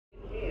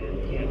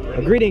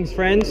Greetings,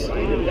 friends.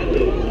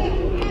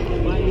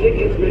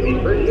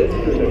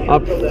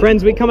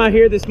 Friends, we come out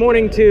here this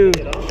morning to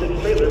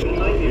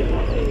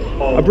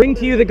bring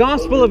to you the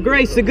gospel of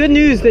grace, the good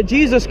news that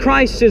Jesus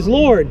Christ is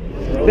Lord,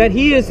 that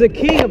He is the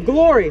King of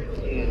glory,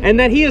 and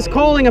that He is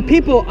calling a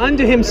people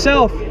unto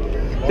Himself,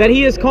 that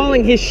He is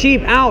calling His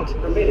sheep out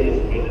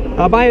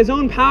by His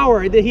own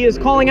power, that He is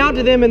calling out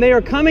to them and they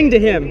are coming to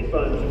Him.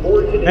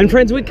 And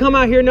friends, we come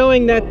out here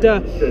knowing that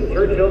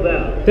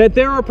that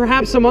there are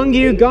perhaps among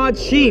you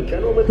God's sheep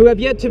who have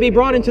yet to be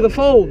brought into the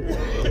fold,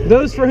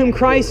 those for whom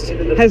Christ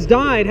has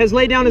died, has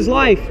laid down His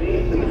life.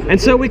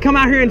 And so we come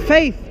out here in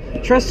faith,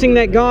 trusting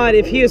that God,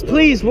 if He is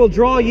pleased, will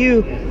draw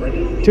you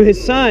to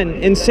His Son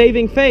in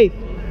saving faith,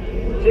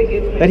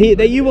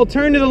 that you will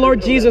turn to the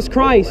Lord Jesus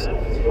Christ.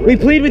 We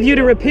plead with you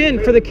to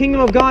repent, for the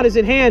kingdom of God is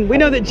at hand. We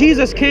know that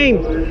Jesus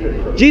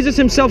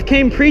Himself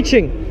came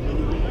preaching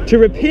to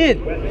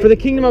repent, for the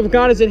kingdom of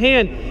God is at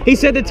hand. He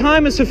said the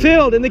time is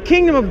fulfilled and the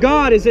kingdom of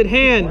God is at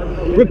hand.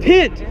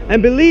 Repent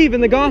and believe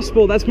in the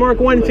gospel. That's Mark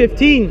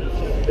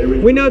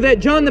 1:15. We know that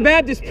John the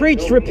Baptist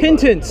preached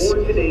repentance.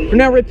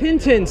 Now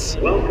repentance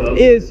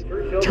is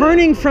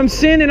turning from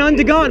sin and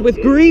unto God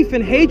with grief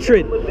and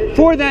hatred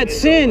for that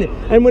sin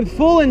and with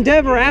full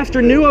endeavor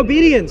after new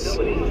obedience.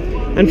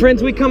 And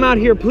friends, we come out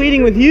here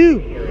pleading with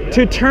you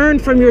to turn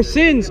from your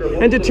sins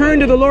and to turn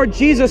to the Lord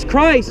Jesus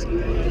Christ,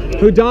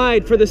 who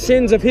died for the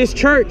sins of His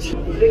church.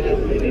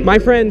 My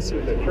friends,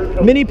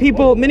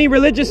 many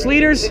religious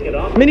leaders,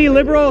 many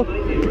liberal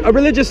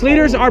religious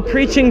leaders are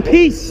preaching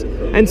peace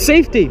and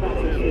safety.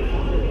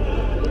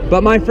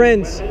 But my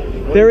friends,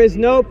 there is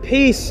no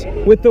peace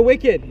with the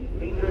wicked.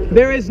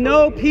 There is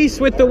no peace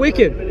with the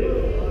wicked.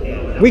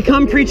 We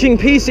come preaching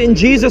peace in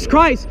Jesus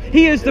Christ.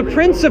 He is the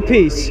Prince of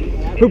Peace,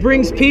 who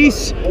brings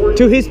peace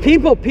to His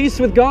people, peace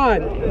with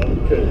God.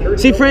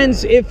 See,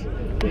 friends, if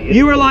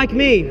you are like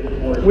me,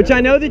 which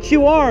I know that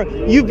you are,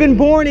 you've been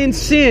born in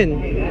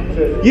sin.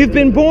 You've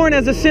been born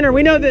as a sinner.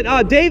 We know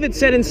that David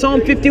said in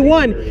Psalm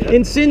 51,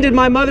 "In sin did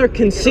my mother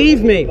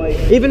conceive me."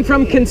 Even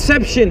from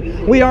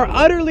conception, we are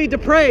utterly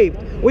depraved.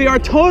 We are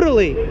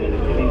totally,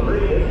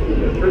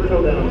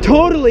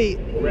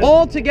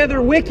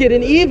 altogether wicked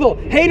and evil,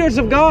 haters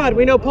of God.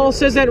 We know Paul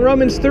says that in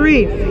Romans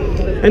 3.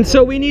 And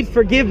so we need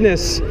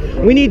forgiveness.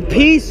 We need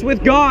peace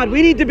with God.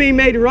 We need to be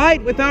made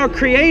right with our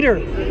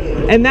Creator.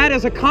 And that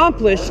is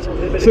accomplished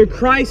through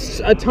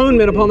Christ's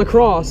atonement upon the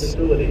cross.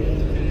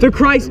 Through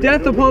Christ's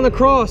death upon the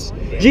cross,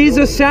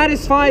 Jesus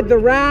satisfied the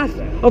wrath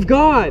of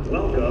God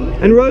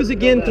and rose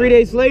again 3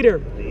 days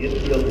later.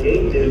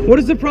 What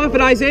does the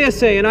prophet Isaiah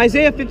say? In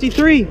Isaiah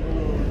 53,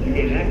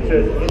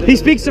 he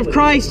speaks of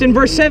Christ in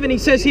verse 7. He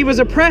says, "He was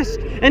oppressed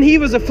and He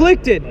was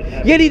afflicted,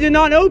 yet He did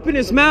not open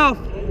His mouth.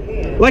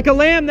 Like a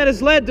lamb that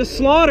is led to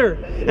slaughter,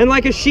 and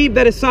like a sheep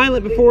that is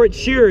silent before its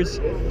shears,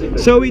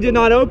 so He did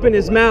not open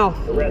His mouth."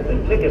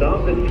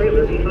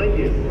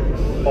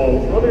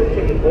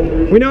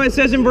 We know it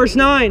says in verse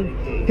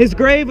 9, "His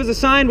grave was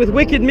assigned with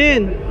wicked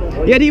men,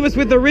 yet He was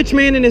with the rich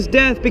man in his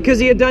death, because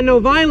He had done no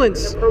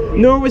violence,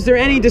 nor was there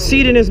any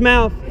deceit in His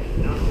mouth."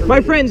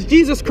 My friends,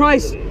 Jesus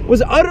Christ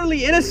was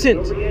utterly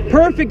innocent,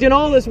 perfect in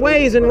all His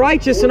ways and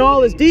righteous in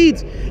all His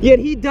deeds, yet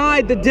He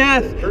died the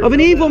death of an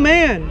evil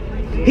man.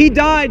 He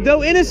died,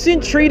 though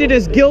innocent, treated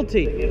as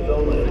guilty,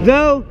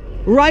 though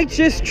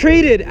righteous,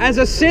 treated as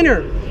a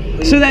sinner,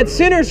 so that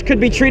sinners could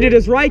be treated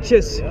as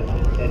righteous.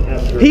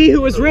 He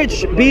who was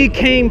rich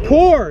became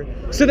poor,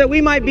 so that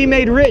we might be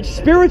made rich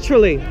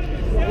spiritually.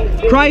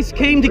 Christ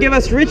came to give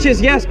us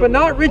riches, yes, but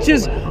not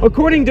riches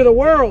according to the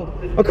world,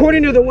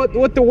 according to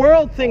what the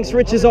world thinks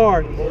riches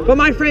are. But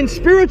my friends,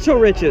 spiritual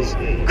riches.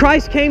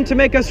 Christ came to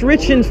make us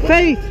rich in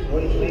faith.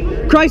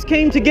 Christ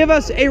came to give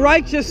us a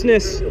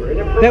righteousness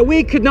that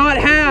we could not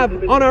have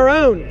on our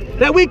own,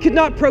 that we could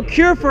not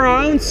procure for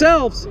our own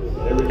selves,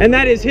 and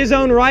that is His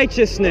own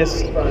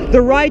righteousness,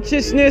 the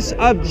righteousness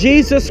of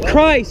Jesus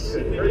Christ.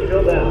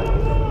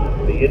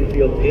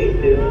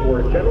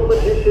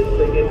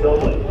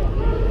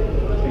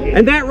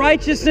 And that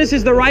righteousness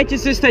is the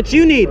righteousness that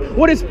you need.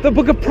 What does the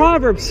book of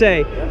Proverbs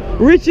say?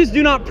 "Riches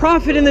do not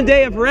profit in the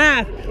day of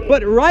wrath,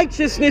 but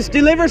righteousness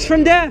delivers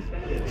from death."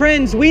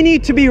 Friends, we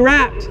need to be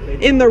wrapped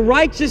in the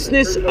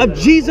righteousness of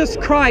Jesus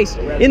Christ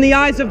in the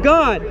eyes of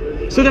God,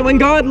 so that when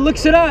God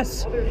looks at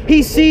us,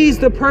 He sees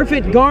the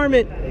perfect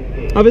garment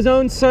of His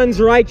own Son's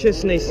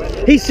righteousness.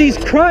 He sees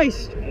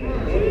Christ.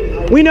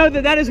 We know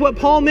that that is what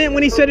Paul meant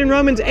when he said in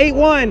Romans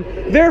 8:1,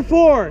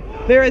 "Therefore,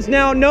 there is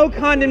now no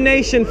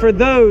condemnation for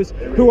those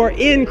who are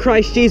in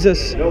Christ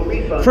Jesus."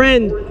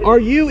 Friend, are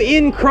you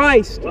in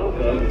Christ?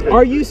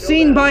 Are you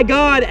seen by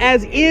God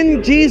as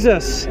in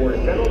Jesus,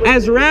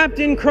 as wrapped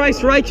in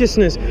Christ's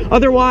righteousness?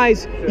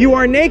 Otherwise, you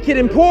are naked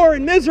and poor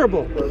and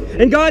miserable,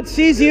 and God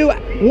sees you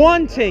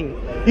wanting.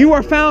 You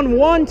are found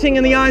wanting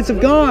in the eyes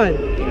of God.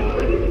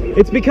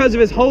 It's because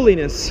of His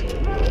holiness.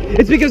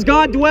 It's because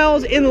God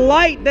dwells in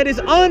light that is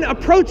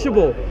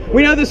unapproachable.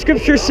 We know the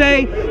scriptures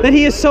say that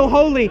He is so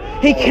holy,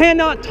 He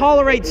cannot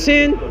tolerate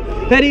sin,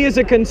 that He is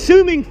a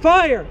consuming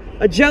fire,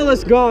 a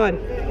jealous God.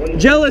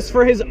 jealous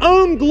for his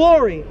own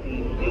glory,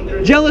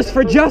 jealous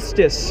for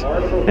justice.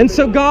 And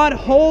so God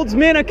holds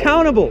men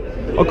accountable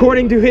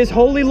according to his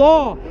holy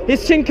law,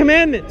 his 10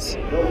 commandments.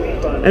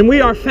 And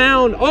we are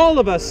found, all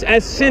of us,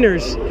 as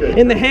sinners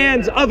in the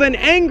hands of an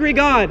angry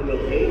God.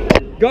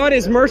 God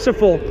is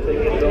merciful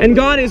and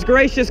God is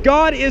gracious.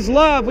 God is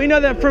love. We know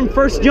that from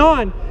 1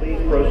 John.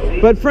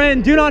 But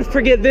friend, do not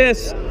forget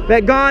this,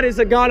 that God is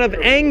a God of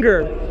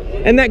anger,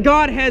 and that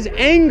God has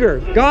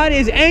anger. God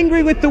is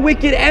angry with the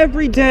wicked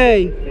every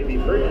day.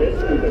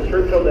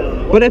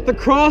 But at the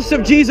cross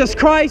of Jesus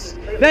Christ,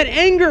 that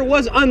anger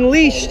was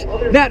unleashed.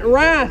 That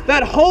wrath,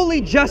 that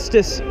holy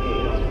justice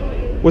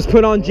was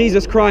put on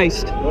Jesus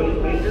Christ.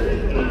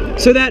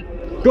 So that,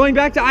 going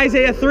back to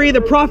Isaiah 3,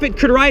 the prophet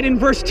could write in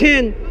verse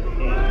 10,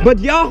 "But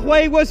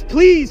Yahweh was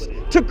pleased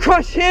to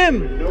crush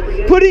him,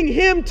 putting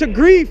him to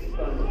grief.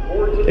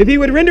 If he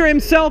would render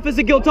himself as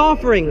a guilt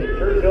offering,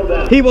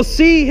 he will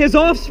see his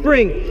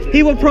offspring.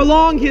 He will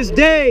prolong his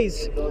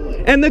days,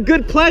 and the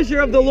good pleasure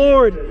of the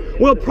Lord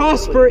will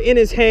prosper in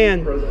his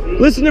hand."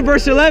 Listen to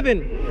verse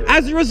 11.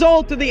 "As a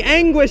result of the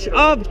anguish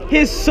of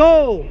his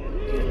soul,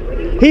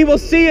 he will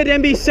see it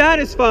and be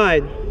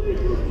satisfied.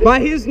 By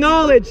his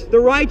knowledge, the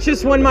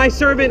righteous one, my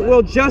servant,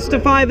 will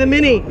justify the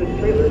many."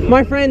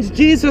 My friends,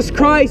 Jesus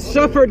Christ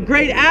suffered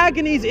great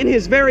agonies in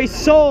his very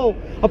soul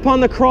upon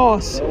the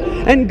cross.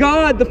 And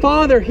God the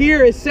Father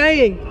here is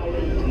saying,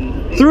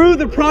 through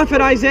the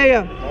prophet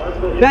Isaiah,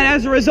 that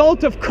as a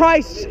result of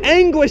Christ's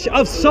anguish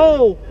of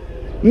soul,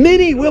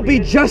 many will be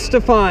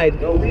justified.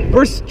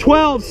 Verse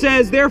 12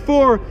 says,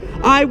 "Therefore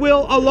I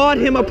will allot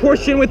him a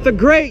portion with the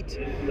great,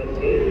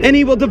 and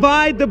he will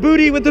divide the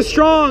booty with the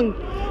strong,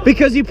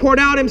 because he poured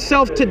out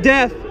himself to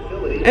death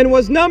and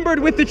was numbered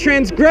with the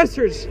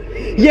transgressors.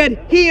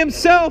 Yet he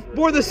himself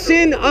bore the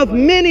sin of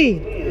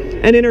many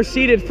and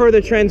interceded for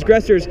the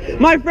transgressors."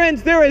 My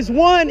friends, there is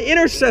one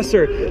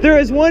intercessor. There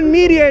is one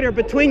mediator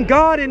between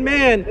God and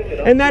man,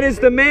 and that is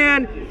the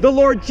man, the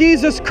Lord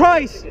Jesus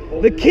Christ,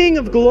 the King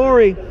of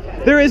glory.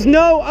 There is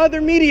no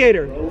other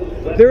mediator.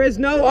 There is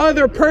no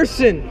other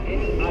person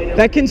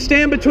that can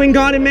stand between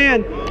God and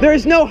man. There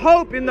is no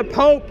hope in the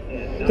Pope.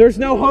 There's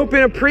no hope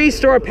in a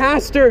priest or a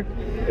pastor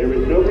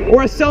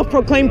or a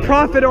self-proclaimed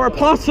prophet or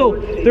apostle.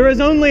 There is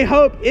only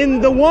hope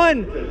in the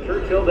one,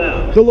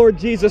 the Lord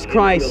Jesus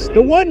Christ,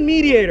 the one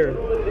mediator.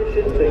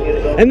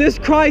 And this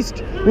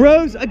Christ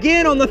rose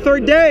again on the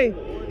third day.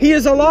 He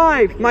is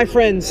alive, my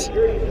friends.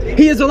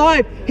 He is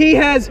alive. He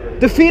has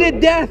defeated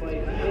death.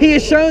 He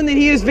has shown that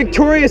he is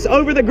victorious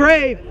over the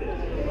grave,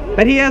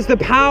 that he has the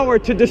power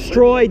to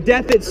destroy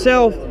death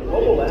itself,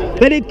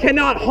 that it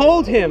cannot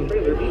hold him.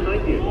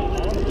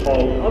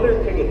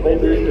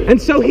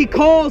 And so he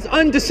calls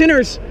unto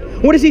sinners.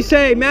 What does he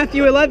say?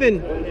 Matthew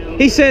 11.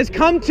 He says,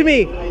 "Come to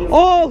me,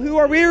 all who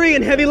are weary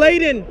and heavy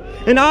laden,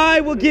 and I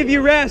will give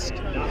you rest.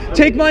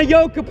 Take my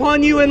yoke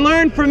upon you and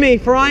learn from me,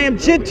 for I am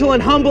gentle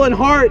and humble in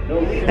heart,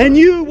 and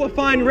you will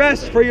find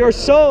rest for your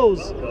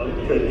souls."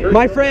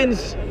 My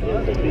friends,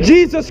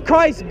 Jesus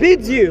Christ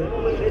bids you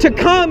to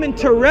come and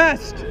to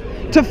rest,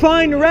 to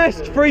find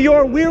rest for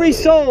your weary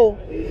soul.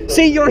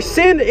 See, your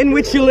sin in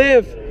which you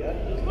live,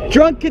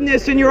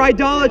 drunkenness and your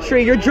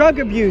idolatry, your drug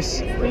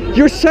abuse,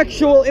 your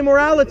sexual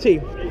immorality,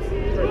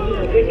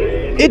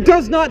 it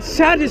does not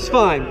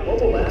satisfy.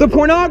 The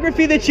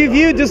pornography that you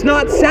view does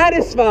not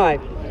satisfy.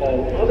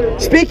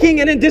 Speaking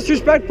in a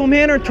disrespectful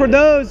manner toward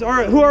those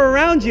who are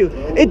around you,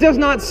 it does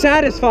not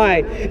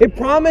satisfy. It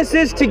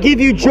promises to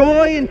give you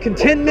joy and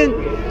contentment.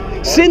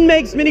 Sin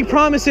makes many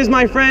promises,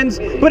 my friends,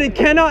 but it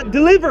cannot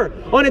deliver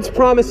on its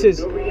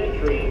promises.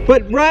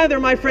 But rather,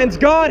 my friends,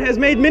 God has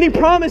made many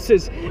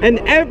promises, and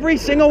every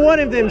single one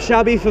of them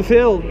shall be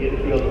fulfilled.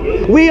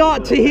 We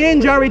ought to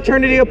hinge our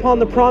eternity upon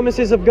the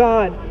promises of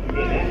God.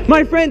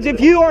 My friends,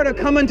 if you are to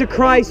come unto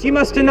Christ, you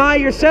must deny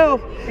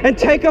yourself and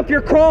take up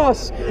your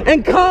cross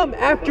and come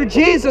after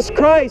Jesus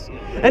Christ.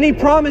 And He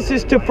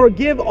promises to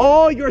forgive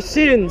all your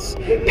sins,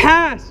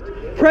 past,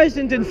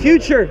 present, and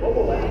future,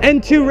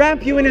 and to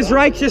wrap you in His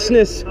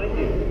righteousness,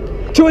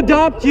 to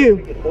adopt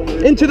you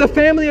into the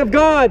family of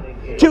God,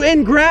 to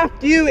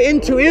engraft you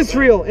into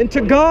Israel,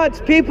 into God's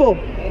people,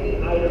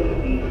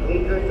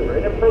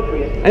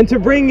 and to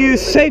bring you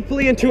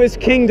safely into His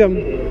kingdom.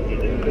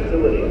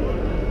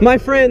 My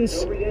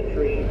friends,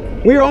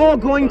 we are all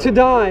going to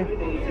die.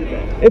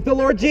 If the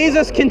Lord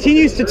Jesus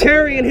continues to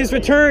tarry in His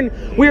return,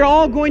 we are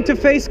all going to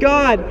face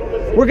God.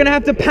 We're going to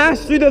have to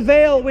pass through the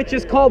veil, which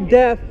is called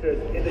death,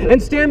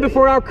 and stand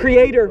before our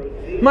Creator.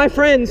 My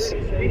friends,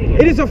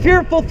 it is a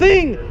fearful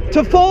thing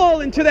to fall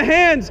into the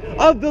hands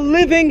of the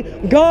living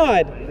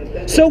God.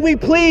 So we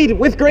plead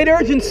with great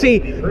urgency,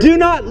 do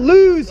not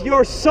lose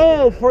your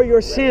soul for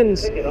your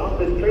sins.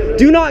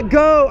 Do not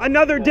go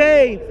another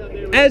day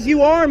as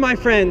you are, my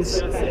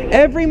friends.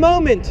 Every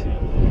moment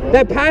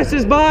that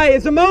passes by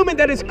is a moment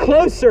that is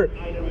closer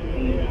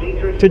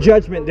to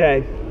Judgment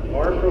Day.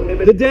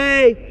 The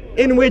day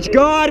in which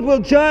God will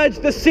judge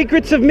the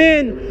secrets of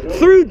men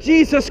through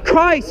Jesus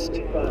Christ.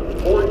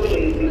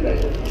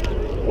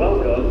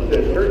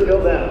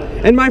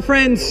 And my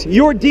friends,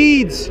 your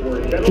deeds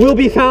will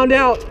be found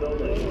out.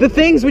 The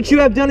things which you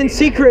have done in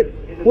secret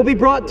will be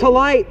brought to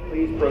light.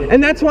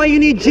 And that's why you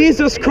need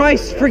Jesus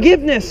Christ's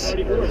forgiveness,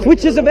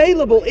 which is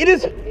available. It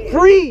is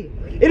free.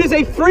 It is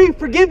a free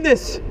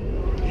forgiveness.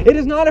 It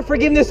is not a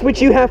forgiveness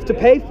which you have to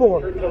pay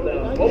for.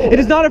 It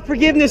is not a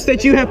forgiveness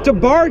that you have to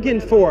bargain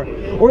for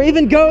or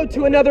even go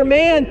to another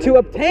man to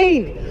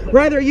obtain.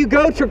 Rather, you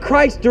go to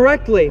Christ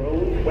directly.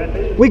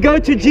 We go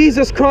to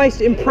Jesus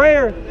Christ in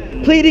prayer,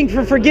 pleading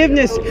for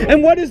forgiveness.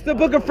 And what does the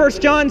book of 1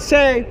 John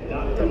say?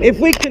 If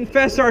we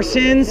confess our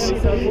sins,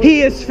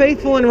 He is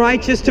faithful and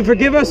righteous to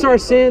forgive us our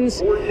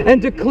sins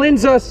and to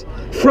cleanse us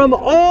from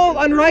all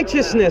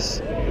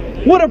unrighteousness.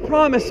 What a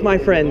promise, my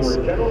friends.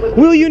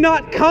 Will you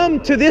not come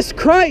to this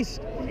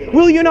Christ?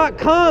 Will you not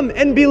come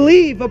and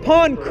believe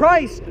upon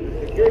Christ?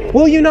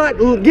 Will you not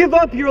give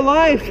up your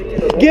life,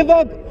 give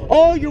up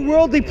all your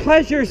worldly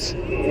pleasures,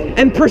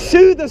 and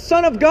pursue the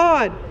Son of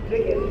God,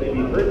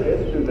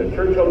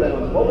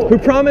 who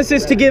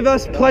promises to give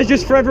us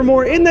pleasures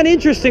forevermore? Isn't that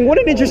interesting? What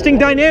an interesting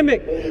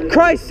dynamic.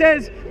 Christ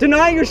says,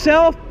 deny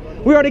yourself.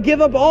 We are to give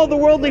up all the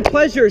worldly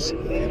pleasures.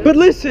 But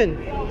listen,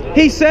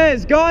 He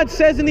says, God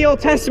says in the Old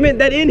Testament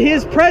that in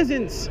His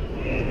presence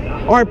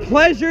are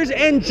pleasures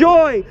and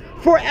joy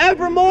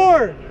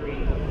forevermore.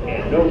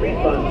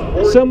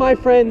 So my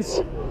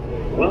friends,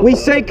 we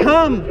say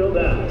come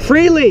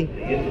freely,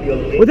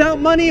 without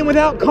money and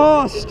without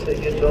cost.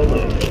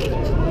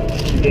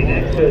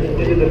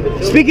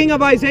 Speaking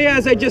of Isaiah,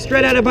 as I just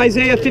read out of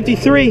Isaiah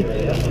 53,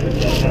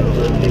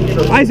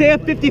 Isaiah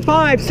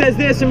 55 says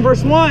this in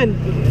verse 1,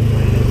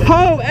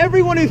 Ho,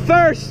 everyone who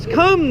thirsts,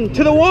 come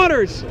to the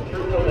waters.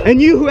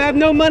 And you who have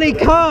no money,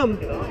 come,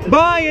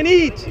 buy and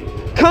eat.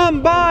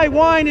 Come, buy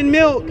wine and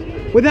milk,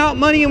 without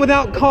money and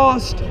without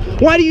cost.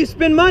 Why do you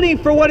spend money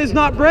for what is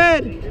not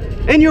bread,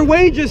 and your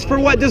wages for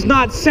what does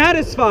not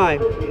satisfy?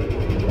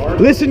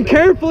 Listen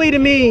carefully to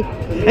me,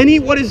 and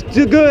eat what is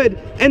good,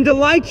 and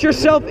delight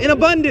yourself in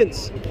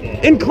abundance.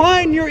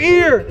 Incline your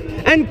ear,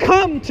 and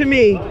come to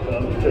me.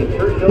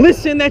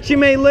 Listen that you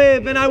may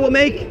live, and I will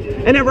make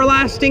an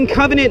everlasting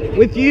covenant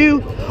with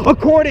you,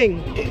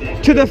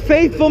 according to the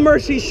faithful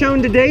mercy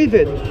shown to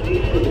David.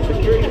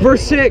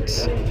 Verse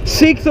 6,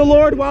 seek the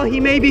Lord while He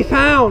may be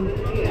found.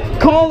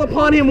 Call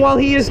upon Him while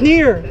He is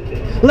near.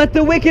 Let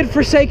the wicked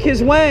forsake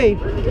his way,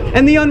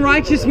 and the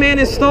unrighteous man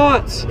his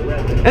thoughts.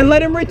 And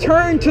let him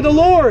return to the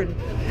Lord,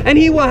 and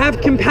He will have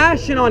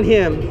compassion on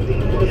him.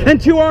 And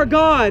to our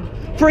God,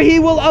 for He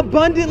will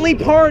abundantly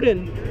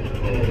pardon.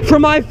 For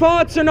my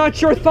thoughts are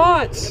not your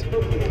thoughts,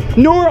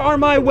 nor are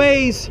my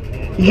ways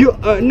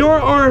nor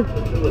are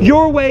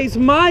your ways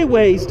my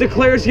ways,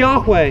 declares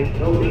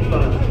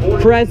Yahweh.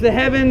 For as the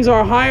heavens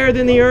are higher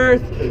than the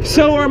earth,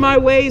 so are my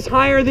ways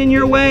higher than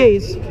your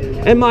ways,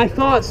 and my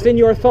thoughts than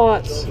your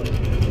thoughts.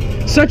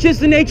 Such is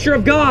the nature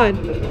of God,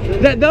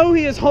 that though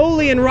He is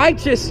holy and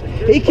righteous,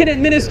 He can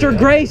administer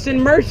grace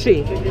and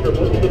mercy.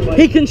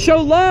 He can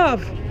show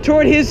love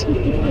toward His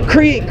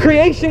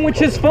creation which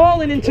has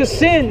fallen into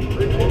sin.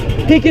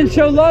 He can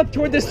show love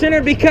toward the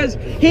sinner because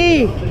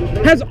He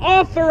has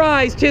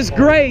authorized His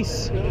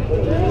grace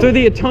through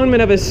the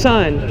atonement of His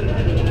Son.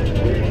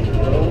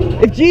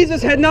 If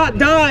Jesus had not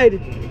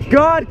died,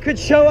 God could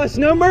show us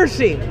no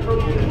mercy.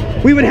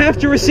 We would have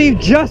to receive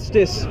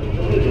justice.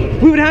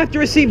 We would have to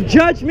receive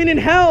judgment in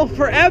hell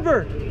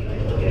forever.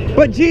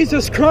 But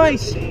Jesus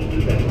Christ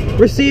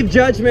received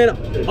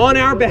judgment on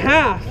our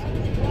behalf,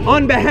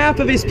 on behalf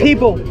of His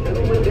people.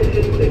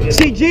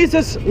 See,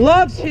 Jesus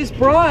loves His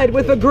bride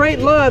with a great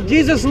love.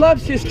 Jesus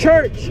loves His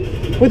church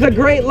with a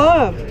great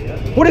love.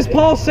 What does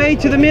Paul say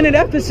to the men at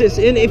Ephesus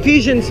in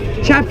Ephesians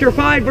chapter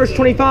 5, verse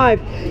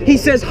 25? He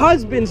says,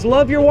 husbands,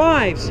 love your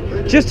wives,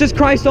 just as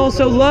Christ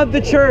also loved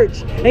the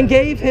church and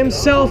gave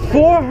Himself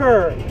for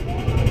her.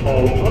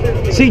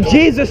 See,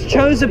 Jesus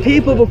chose a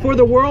people before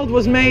the world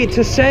was made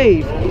to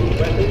save.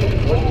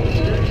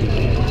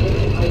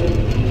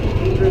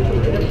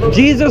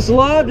 Jesus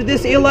loved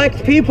this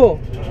elect people.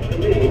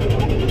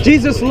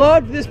 Jesus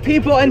loved this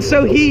people, and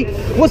so He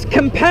was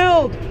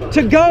compelled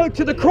to go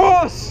to the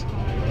cross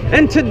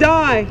and to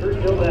die.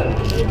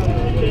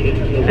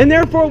 And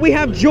therefore we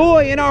have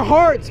joy in our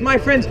hearts, my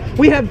friends.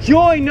 We have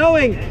joy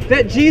knowing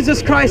that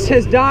Jesus Christ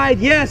has died,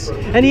 yes,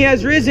 and He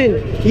has risen,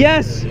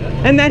 yes,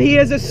 and that He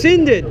has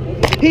ascended.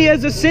 He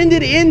has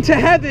ascended into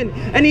heaven,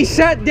 and He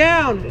sat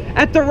down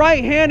at the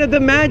right hand of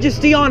the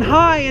Majesty on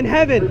high in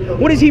heaven.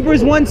 What does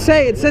Hebrews 1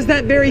 say? It says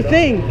that very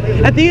thing.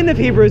 At the end of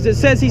Hebrews, it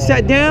says He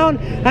sat down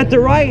at the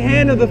right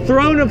hand of the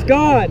throne of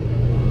God.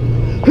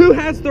 Who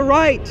has the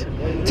right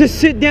to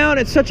sit down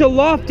at such a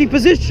lofty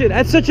position,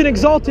 at such an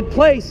exalted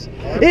place?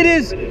 It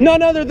is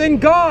none other than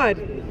God.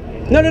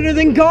 None other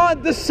than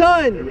God the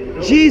Son,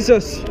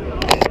 Jesus,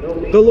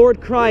 the Lord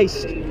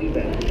Christ.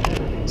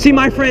 See,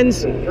 my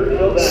friends,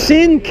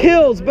 sin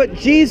kills, but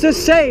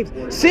Jesus saves.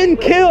 Sin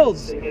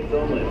kills.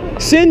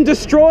 Sin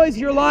destroys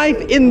your life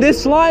in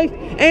this life,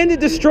 and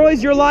it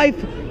destroys your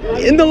life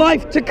in the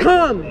life to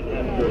come.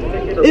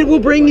 It will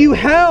bring you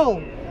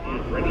hell.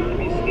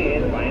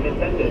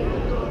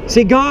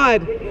 See,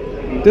 God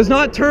does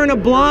not turn a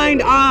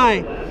blind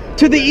eye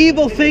to the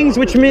evil things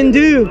which men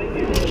do,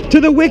 to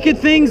the wicked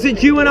things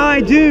that you and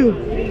I do.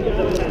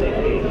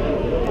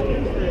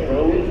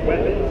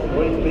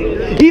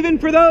 Even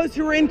for those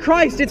who are in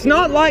Christ, it's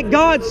not like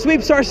God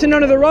sweeps our sin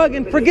under the rug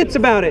and forgets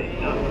about it.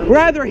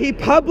 Rather, He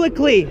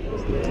publicly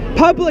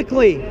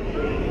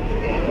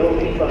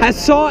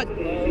has sought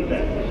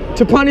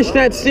to punish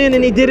that sin,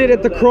 and He did it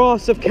at the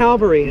cross of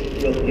Calvary.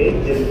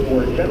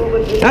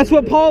 That's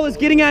what Paul is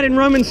getting at in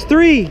Romans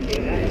 3.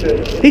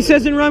 He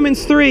says in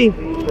Romans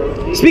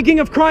 3, speaking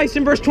of Christ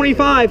in verse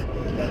 25,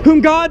 whom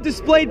God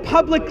displayed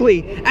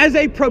publicly as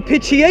a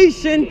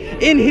propitiation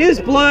in His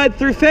blood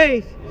through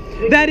faith.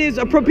 That is,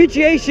 a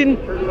propitiation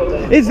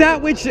is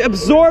that which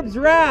absorbs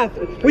wrath,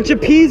 which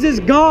appeases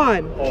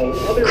God.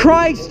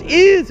 Christ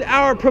is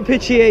our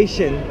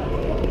propitiation.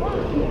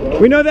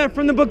 We know that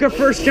from the book of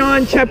 1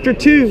 John chapter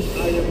 2.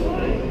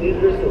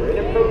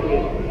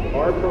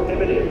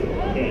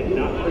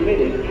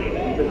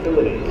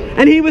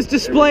 And He was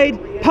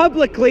displayed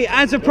publicly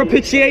as a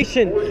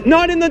propitiation,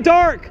 not in the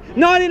dark,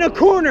 not in a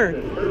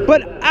corner,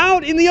 but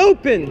out in the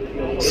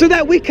open, so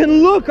that we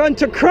can look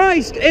unto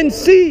Christ and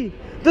see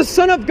the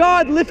Son of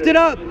God lifted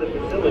up.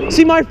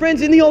 See, my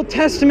friends, in the Old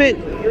Testament,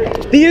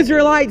 the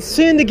Israelites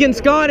sinned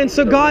against God, and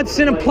so God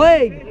sent a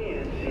plague.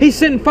 He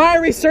sent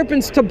fiery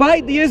serpents to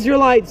bite the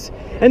Israelites,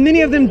 and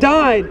many of them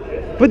died.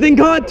 But then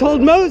God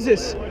told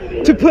Moses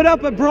to put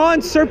up a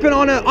bronze serpent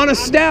on a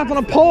staff, on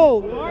a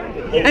pole,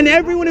 and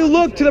everyone who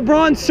looked to the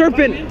bronze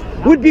serpent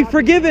would be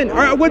forgiven,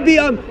 or would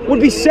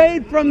be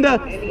saved from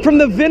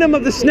the venom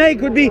of the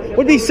snake, would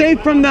be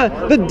saved from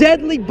the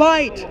deadly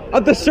bite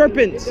of the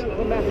serpents.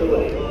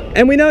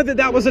 And we know that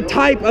that was a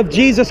type of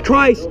Jesus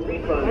Christ,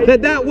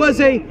 that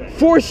was a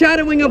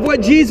foreshadowing of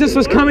what Jesus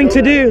was coming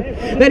to do,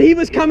 that He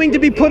was coming to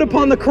be put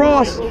upon the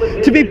cross,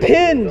 to be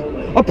pinned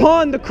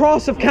upon the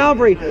cross of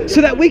Calvary, so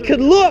that we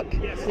could look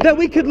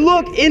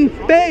in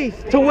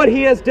faith to what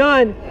He has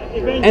done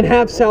and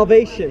have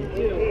salvation.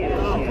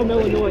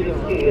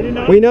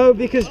 We know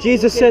because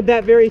Jesus said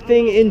that very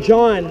thing in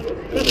John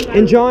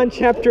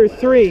chapter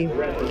 3.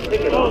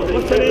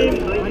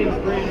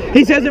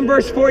 He says in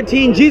verse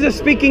 14, Jesus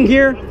speaking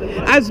here,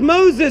 as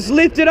Moses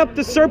lifted up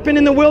the serpent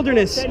in the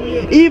wilderness,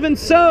 even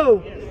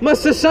so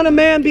must the Son of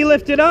Man be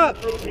lifted up,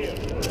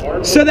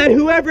 so that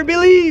whoever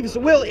believes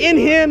will in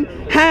Him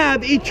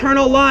have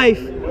eternal life.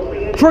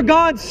 For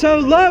God so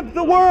loved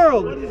the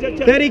world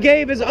that He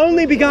gave His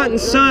only begotten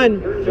Son,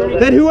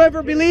 that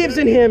whoever believes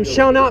in Him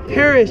shall not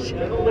perish,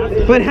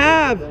 but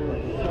have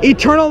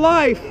eternal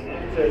life.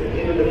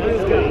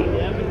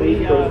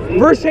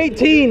 Verse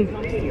 18,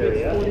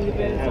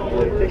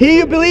 he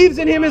who believes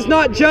in Him is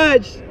not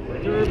judged.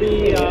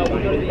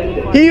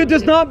 He who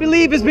does not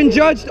believe has been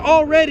judged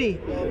already,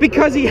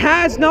 because he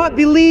has not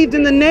believed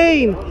in the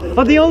name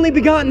of the only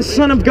begotten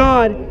Son of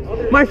God.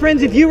 My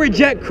friends, if you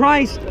reject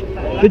Christ,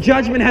 the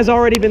judgment has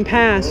already been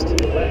passed.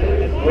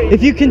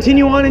 If you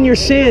continue on in your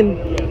sin,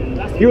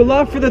 your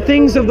love for the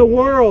things of the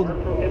world,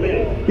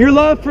 your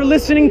love for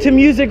listening to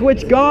music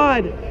which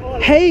God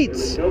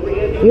hates,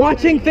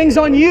 watching things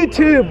on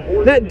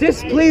YouTube that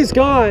displease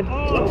God,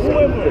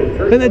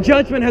 then the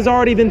judgment has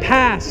already been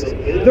passed.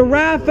 The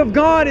wrath of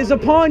God is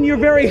upon your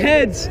very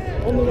heads.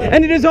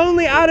 And it is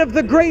only out of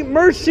the great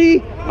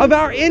mercy of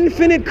our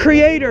infinite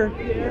Creator,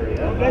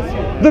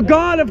 the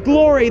God of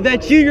glory,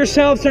 that you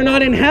yourselves are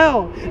not in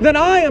hell, that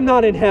I am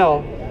not in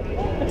hell.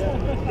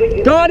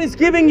 God is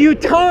giving you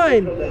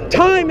time.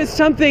 Time is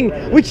something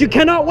which you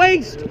cannot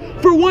waste.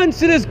 For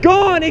once it is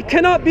gone, it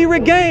cannot be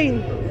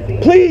regained.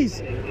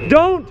 Please,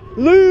 don't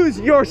lose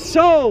your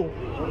soul.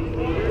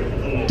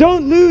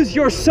 Don't lose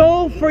your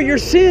soul for your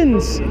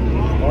sins.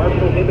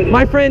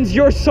 My friends,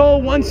 your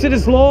soul, once it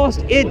is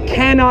lost, it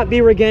cannot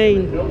be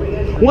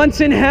regained.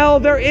 Once in hell,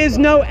 there is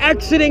no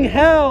exiting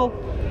hell.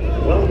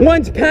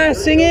 Once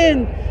passing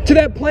in to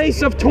that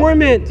place of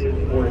torment,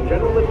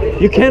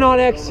 you cannot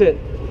exit.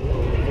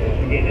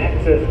 To gain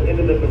access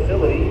into the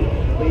facility,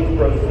 please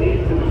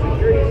proceed to the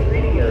security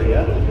screening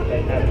area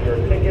and have your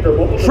ticket or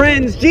mobile.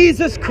 Friends,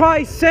 Jesus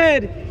Christ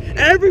said,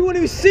 everyone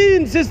who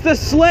sins is the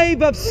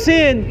slave of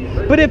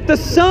sin. But if the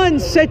Son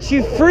sets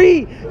you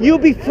free, you'll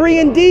be free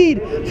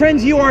indeed.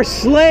 Friends, you are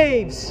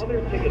slaves.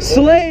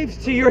 Slaves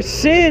to your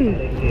sin.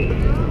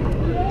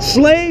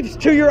 Slaves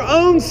to your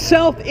own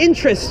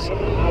self-interest.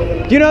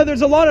 You know,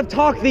 there's a lot of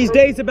talk these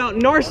days about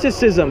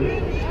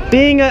narcissism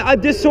being a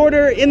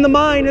disorder in the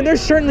mind. And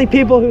there's certainly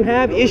people who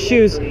have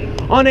issues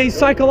on a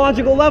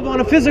psychological level, on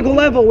a physical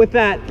level with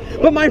that.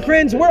 But my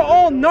friends, we're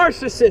all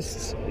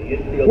narcissists.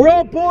 We're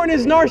all born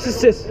as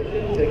narcissists,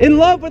 in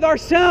love with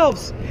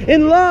ourselves,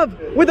 in love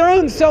with our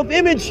own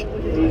self-image.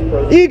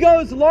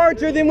 Egos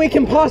larger than we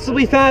can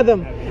possibly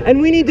fathom.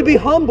 And we need to be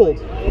humbled.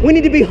 We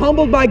need to be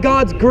humbled by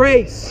God's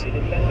grace.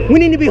 We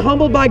need to be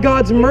humbled by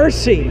God's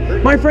mercy.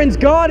 My friends,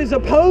 God is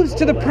opposed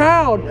to the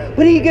proud,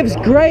 but He gives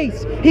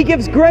grace. He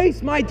gives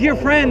grace, my dear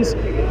friends,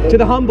 to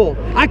the humble.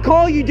 I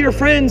call you, dear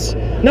friends,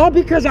 not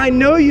because I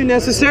know you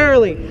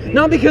necessarily,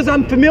 not because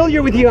I'm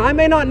familiar with you. I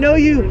may not know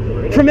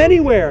you from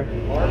anywhere.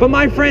 But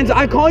my friends,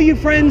 I call you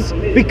friends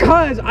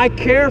because I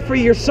care for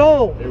your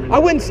soul. I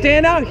wouldn't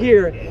stand out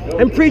here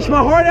and preach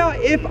my heart out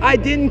if I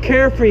didn't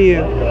care for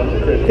you.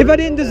 If I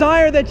didn't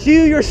desire that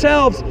you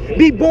yourselves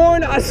be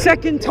born a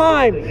second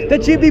time,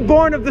 that you be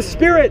born of the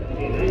Spirit.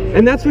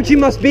 And that's what you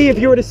must be if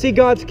you were to see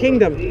God's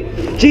kingdom.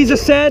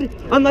 Jesus said,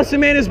 unless a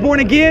man is born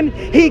again,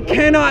 he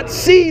cannot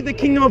see the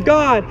kingdom of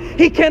God.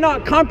 He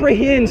cannot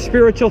comprehend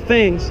spiritual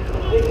things.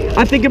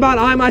 I think about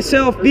I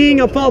myself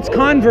being a false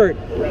convert,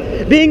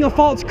 being a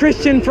false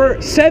Christian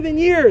for 7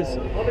 years,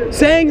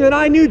 saying that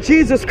I knew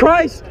Jesus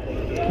Christ,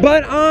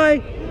 but I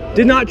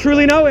did not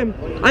truly know Him.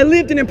 I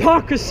lived in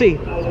hypocrisy,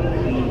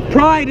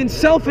 pride and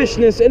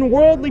selfishness and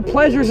worldly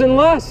pleasures and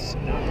lusts.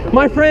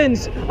 My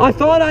friends, I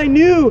thought I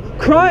knew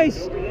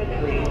Christ,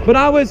 but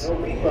I was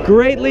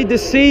greatly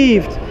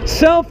deceived,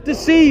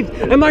 self-deceived.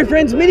 And my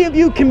friends, many of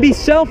you can be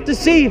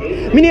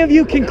self-deceived. Many of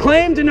you can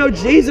claim to know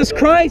Jesus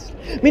Christ.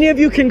 Many of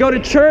you can go to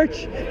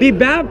church, be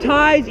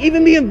baptized,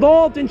 even be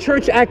involved in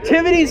church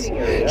activities,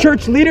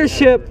 church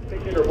leadership.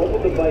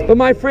 But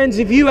my friends,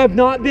 if you have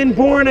not been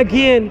born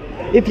again,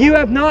 if you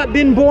have not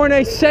been born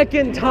a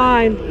second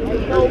time,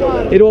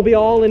 it will be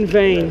all in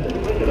vain.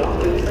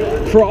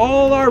 For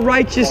all our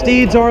righteous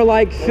deeds are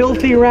like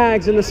filthy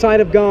rags in the sight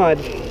of God.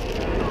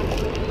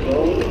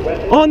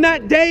 On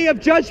that day of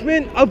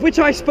judgment of which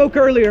I spoke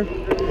earlier,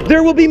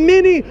 there will be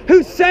many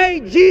who say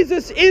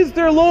Jesus is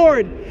their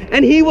Lord,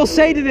 and He will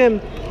say to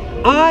them,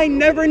 I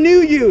never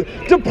knew you.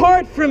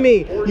 Depart from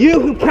me, you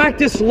who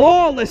practice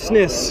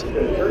lawlessness.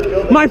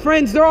 My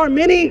friends, there are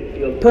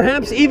many,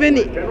 perhaps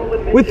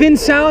even within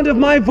sound of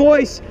my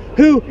voice,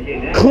 who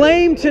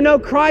claim to know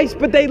Christ,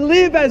 but they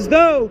live as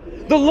though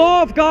the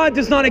law of God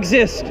does not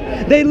exist.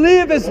 They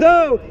live as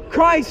though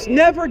Christ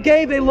never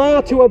gave a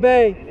law to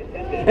obey.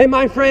 And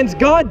my friends,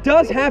 God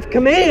does have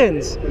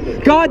commands.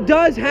 God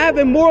does have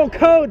a moral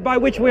code by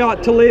which we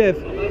ought to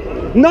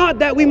live. Not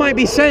that we might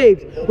be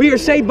saved. We are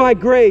saved by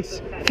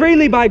grace,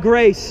 freely by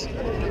grace.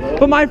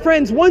 But my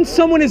friends, once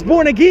someone is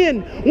born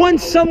again,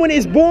 once someone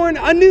is born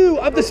anew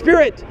of the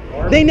Spirit,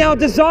 they now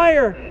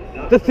desire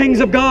the things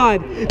of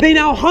God. They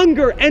now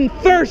hunger and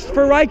thirst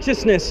for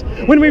righteousness.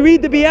 When we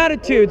read the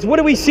Beatitudes, what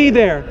do we see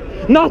there?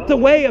 Not the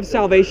way of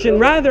salvation,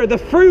 rather the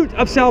fruit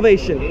of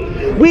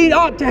salvation. We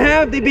ought to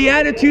have the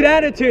Beatitude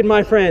attitude,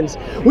 my friends.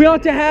 We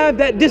ought to have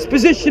that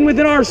disposition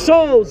within our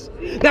souls,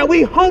 that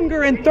we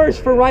hunger and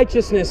thirst for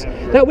righteousness,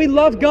 that we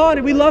love God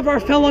and we love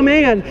our fellow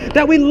man,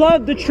 that we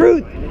love the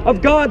truth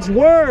of God's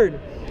Word,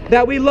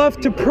 that we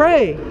love to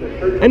pray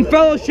and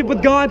fellowship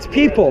with God's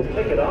people,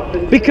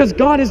 because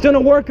God has done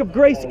a work of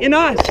grace in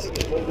us.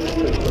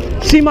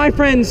 See, my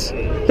friends,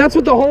 that's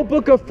what the whole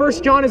book of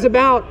 1 John is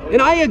about.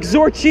 And I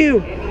exhort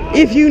you,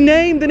 if you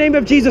name the name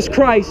of Jesus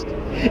Christ,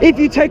 if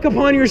you take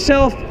upon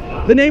yourself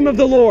the name of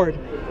the Lord,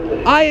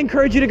 I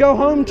encourage you to go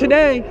home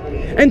today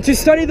and to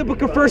study the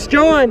book of 1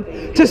 John,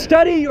 to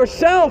study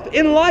yourself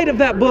in light of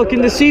that book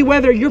and to see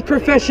whether your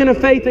profession of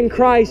faith in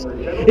Christ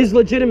is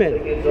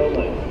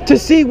legitimate. To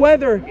see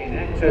whether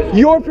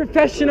your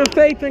profession of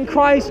faith in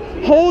Christ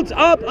holds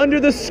up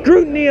under the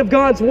scrutiny of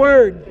God's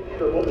Word.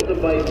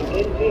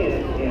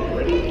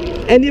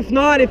 And if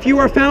not, if you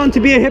are found to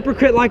be a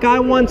hypocrite like I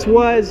once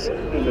was,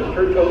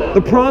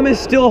 the promise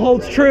still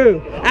holds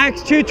true.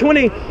 Acts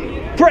 2:20,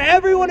 for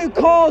everyone who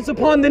calls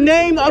upon the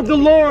name of the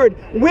Lord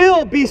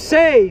will be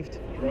saved.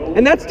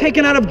 And that's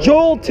taken out of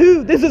Joel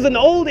 2. This is an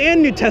Old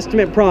and New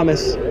Testament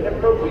promise.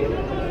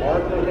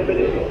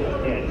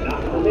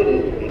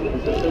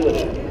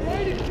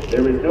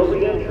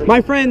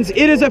 My friends,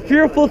 it is a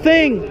fearful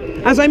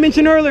thing, as I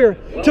mentioned earlier,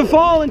 to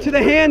fall into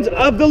the hands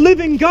of the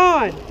living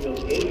God.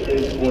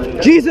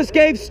 Jesus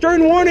gave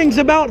stern warnings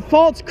about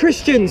false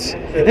Christians,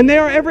 and they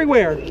are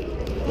everywhere.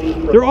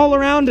 They're all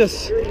around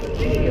us.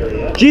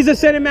 Jesus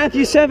said in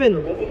Matthew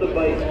 7,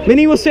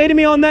 many will say to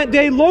me on that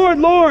day, Lord,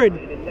 Lord,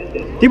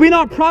 did we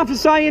not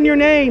prophesy in your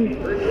name,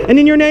 and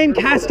in your name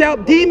cast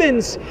out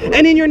demons,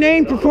 and in your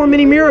name perform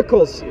many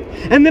miracles?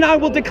 And then I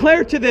will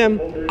declare to them,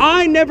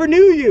 I never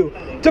knew you.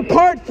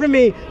 Depart from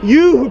me,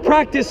 you who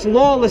practice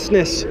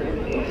lawlessness.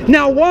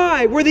 Now,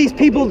 why were these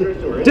people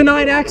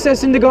denied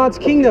access into God's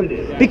kingdom?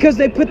 Because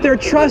they put their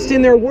trust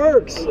in their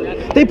works.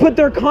 They put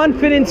their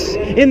confidence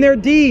in their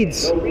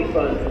deeds.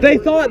 They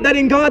thought that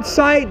in God's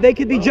sight they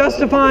could be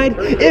justified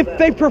if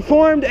they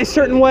performed a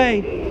certain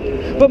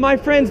way. But my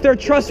friends, their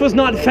trust was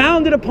not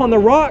founded upon the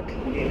rock.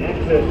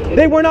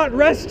 They were not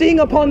resting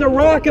upon the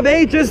rock of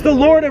ages, the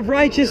Lord of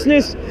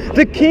righteousness,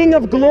 the King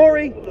of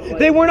glory.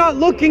 They were not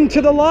looking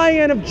to the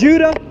Lion of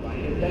Judah.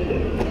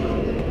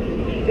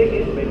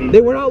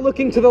 They were not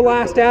looking to the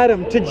last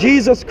Adam, to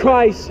Jesus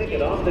Christ.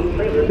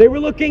 They were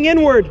looking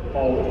inward.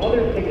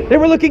 They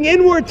were looking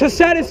inward to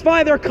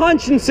satisfy their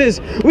consciences,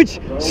 which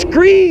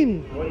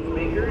scream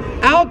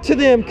out to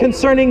them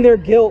concerning their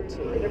guilt.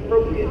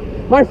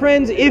 My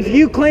friends, if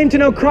you claim to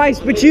know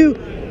Christ, but you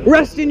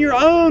rest in your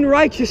own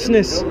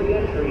righteousness,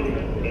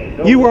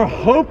 you are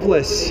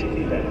hopeless.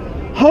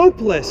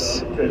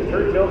 Hopeless.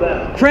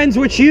 Friends,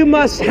 what you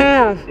must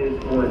have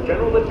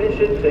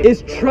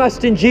is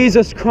trust in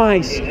Jesus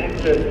Christ.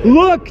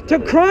 Look to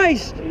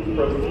Christ.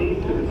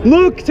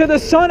 Look to the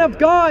Son of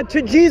God,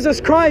 to Jesus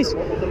Christ.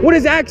 What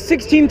does Acts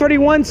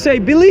 16:31 say?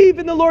 Believe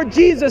in the Lord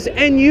Jesus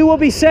and you will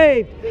be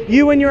saved,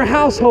 you and your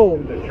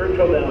household.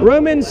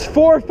 Romans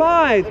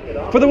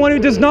 4:5, for the one who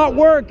does not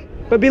work,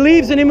 but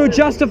believes in him who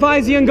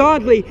justifies the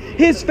ungodly,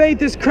 his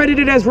faith is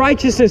credited as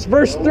righteousness.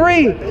 Verse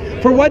 3,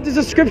 for what does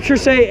the scripture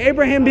say?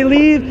 Abraham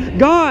believed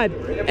God,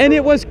 and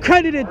it was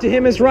credited to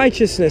him as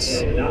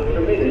righteousness.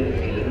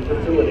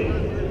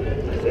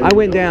 I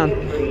went down.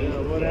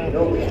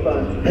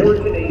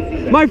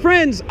 My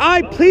friends,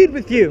 I plead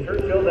with you,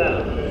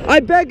 I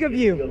beg of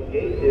you,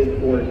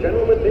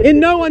 in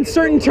no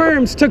uncertain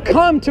terms, to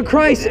come to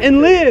Christ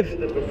and live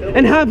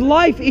and have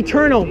life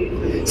eternal.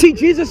 See,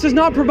 Jesus does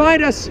not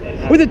provide us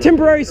with a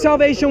temporary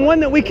salvation,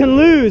 one that we can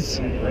lose,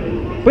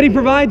 but He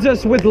provides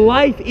us with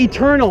life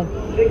eternal,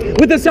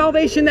 with a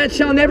salvation that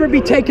shall never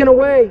be taken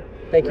away.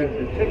 Thank you.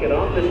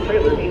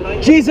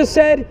 Jesus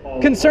said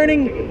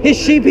concerning His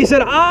sheep, He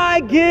said,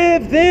 I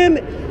give them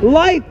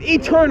life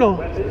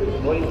eternal.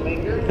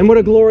 And what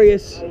a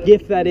glorious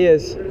gift that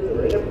is.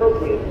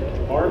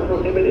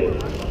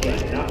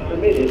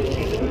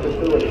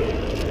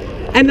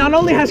 And not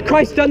only has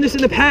Christ done this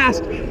in the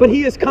past, but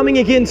He is coming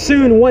again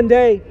soon, one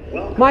day.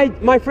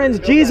 My friends,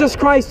 Jesus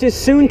Christ is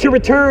soon to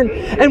return.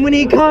 And when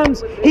He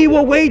comes, He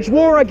will wage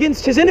war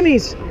against His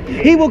enemies.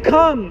 He will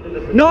come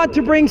not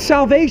to bring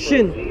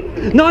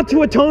salvation, not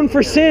to atone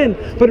for sin,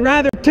 but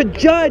rather to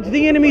judge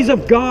the enemies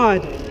of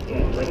God.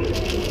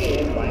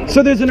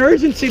 So there's an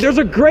urgency, there's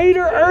a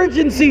greater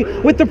urgency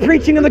with the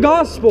preaching of the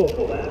gospel.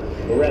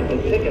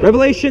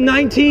 Revelation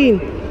 19.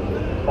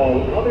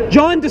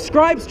 John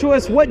describes to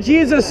us what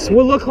Jesus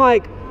will look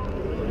like.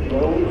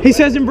 He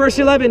says in verse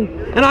 11,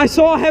 and I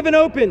saw heaven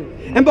open,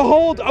 and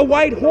behold, a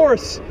white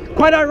horse.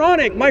 Quite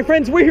ironic. My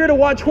friends, we're here to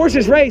watch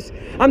horses race.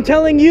 I'm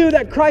telling you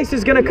that Christ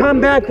is going to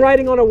come back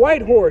riding on a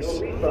white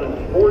horse.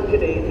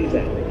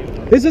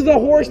 This is the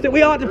horse that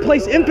we ought to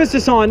place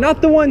emphasis on,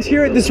 not the ones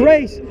here at this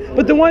race,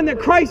 but the one that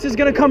Christ is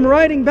going to come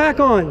riding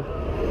back on.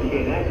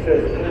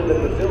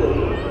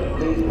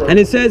 And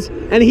it says,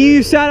 and He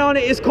who sat on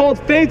it is called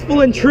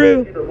faithful and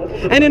true,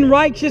 and in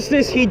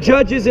righteousness He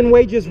judges and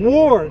wages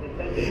war.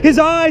 His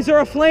eyes are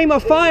a flame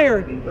of fire,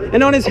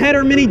 and on His head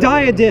are many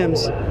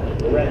diadems.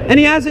 And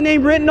He has a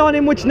name written on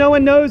Him which no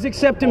one knows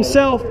except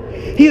Himself.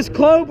 He is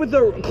clothed with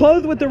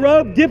the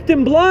robe dipped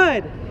in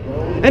blood,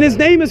 and His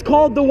name is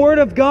called the Word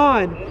of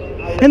God.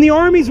 And the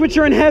armies which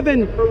are in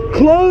heaven,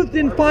 clothed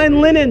in fine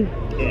linen,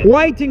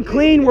 white and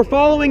clean, were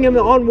following Him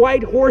on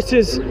white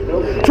horses.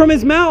 From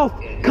His mouth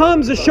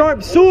comes a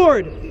sharp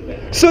sword,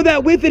 so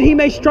that with it He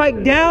may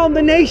strike down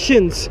the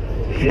nations,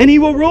 and He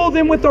will rule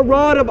them with a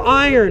rod of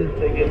iron.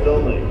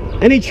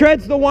 And He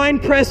treads the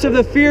winepress of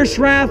the fierce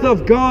wrath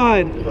of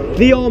God,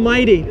 the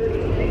Almighty.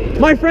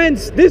 My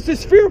friends, this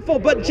is fearful,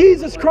 but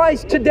Jesus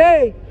Christ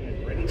today,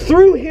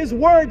 through His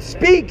Word,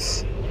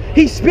 speaks.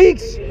 He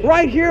speaks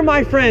right here,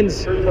 my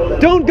friends.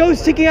 Don't go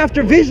seeking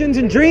after visions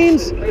and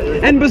dreams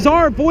and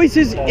bizarre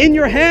voices in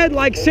your head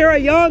like Sarah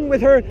Young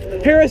with her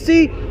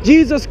heresy.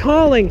 Jesus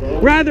calling.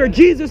 Rather,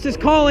 Jesus is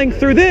calling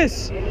through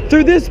this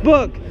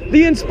book,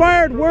 the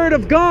inspired Word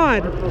of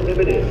God,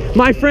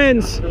 my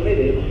friends.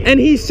 And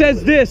He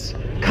says this,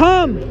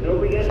 come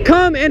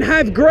and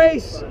have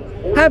grace.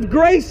 Have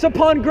grace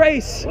upon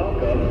grace.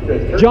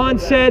 John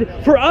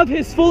said, for of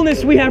His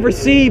fullness we have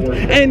received,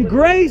 and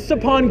grace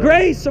upon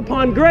grace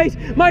upon grace.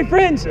 My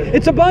friends,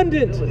 it's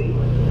abundant.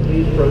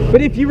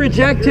 But if you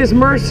reject His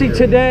mercy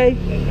today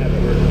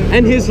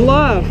and His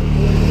love,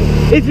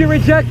 if you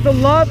reject the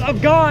love of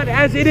God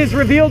as it is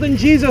revealed in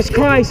Jesus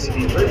Christ,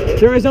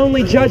 there is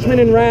only judgment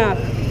and wrath.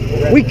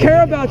 We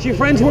care about you,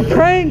 friends. We're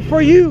praying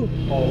for you.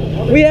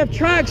 We have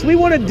tracts. We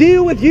want to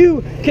deal with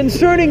you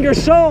concerning your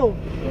soul.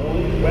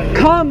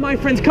 Come, my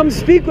friends, come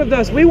speak with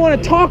us. We want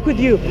to talk with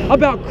you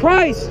about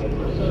Christ.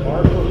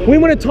 We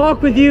want to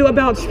talk with you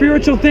about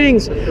spiritual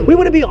things. We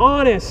want to be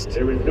honest.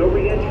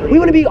 We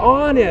want to be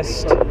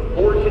honest.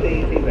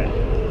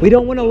 We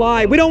don't want to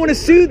lie. We don't want to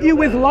soothe you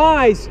with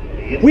lies.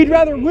 We'd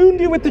rather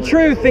wound you with the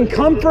truth than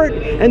comfort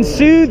and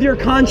soothe your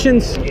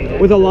conscience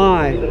with a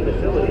lie.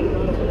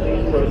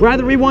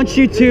 Rather, we want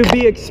you to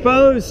be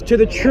exposed to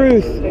the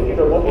truth,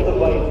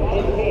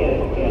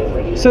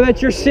 so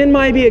that your sin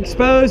might be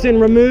exposed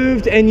and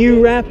removed, and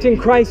you wrapped in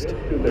Christ's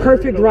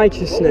perfect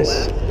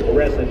righteousness.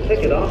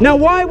 Now,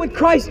 why would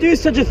Christ do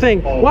such a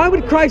thing? Why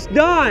would Christ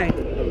die?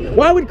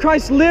 Why would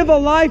Christ live a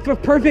life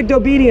of perfect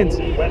obedience?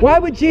 Why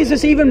would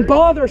Jesus even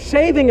bother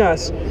saving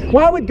us?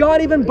 Why would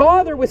God even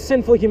bother with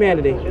sinful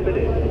humanity?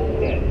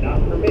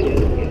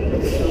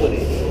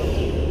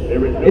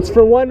 It's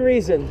for one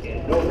reason.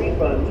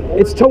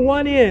 It's to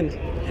one end.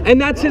 And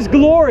that's His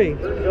glory.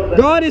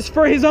 God is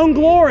for His own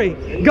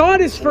glory. God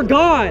is for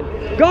God.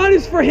 God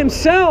is for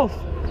Himself.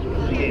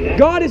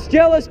 God is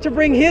jealous to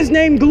bring His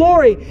name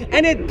glory.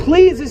 And it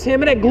pleases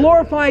Him and it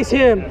glorifies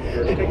Him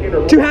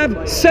to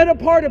have set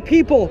apart a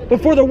people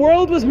before the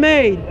world was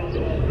made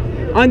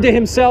unto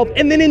Himself.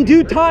 And then in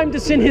due time to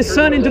send His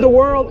Son into the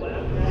world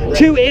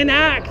to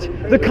enact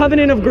the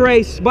covenant of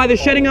grace by the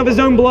shedding of His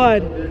own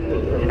blood.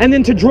 and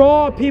then to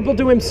draw people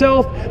to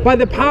himself by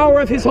the power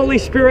of his Holy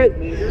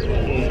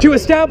Spirit, to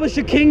establish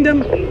a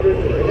kingdom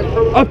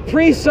of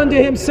priests unto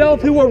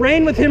himself who will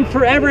reign with him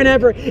forever and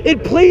ever.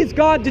 It pleased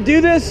God to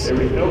do this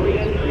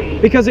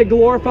because it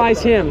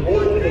glorifies him.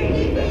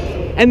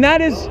 And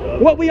that is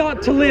what we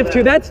ought to live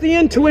to. That's the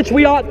end to which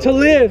we ought to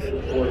live,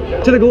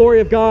 to the glory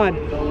of God.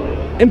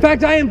 In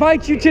fact, I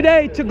invite you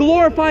today to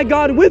glorify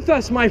God with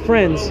us, my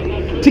friends,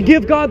 to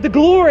give God the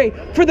glory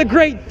for the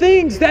great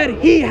things that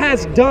he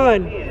has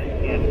done.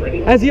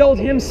 As the old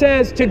hymn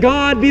says, to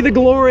God be the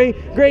glory,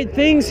 great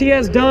things he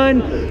has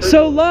done.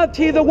 So loved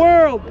he the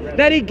world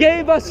that he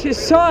gave us his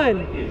Son,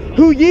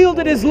 who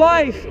yielded his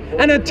life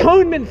an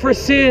atonement for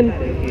sin,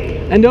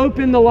 and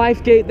opened the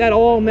life gate that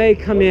all may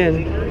come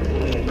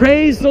in.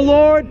 Praise the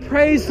Lord,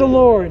 praise the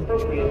Lord.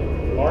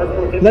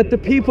 Let the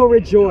people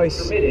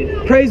rejoice.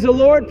 Praise the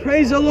Lord,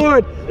 praise the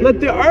Lord. Let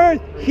the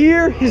earth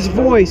hear his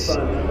voice.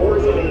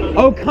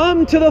 Oh,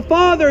 come to the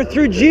Father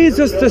through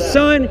Jesus the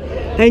Son,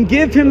 and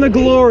give him the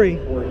glory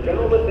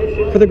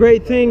for the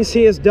great things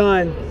he has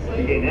done.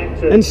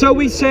 And so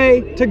we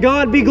say, to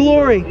God be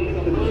glory,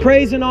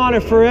 praise and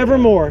honor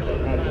forevermore.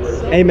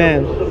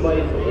 Amen.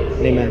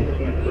 Amen.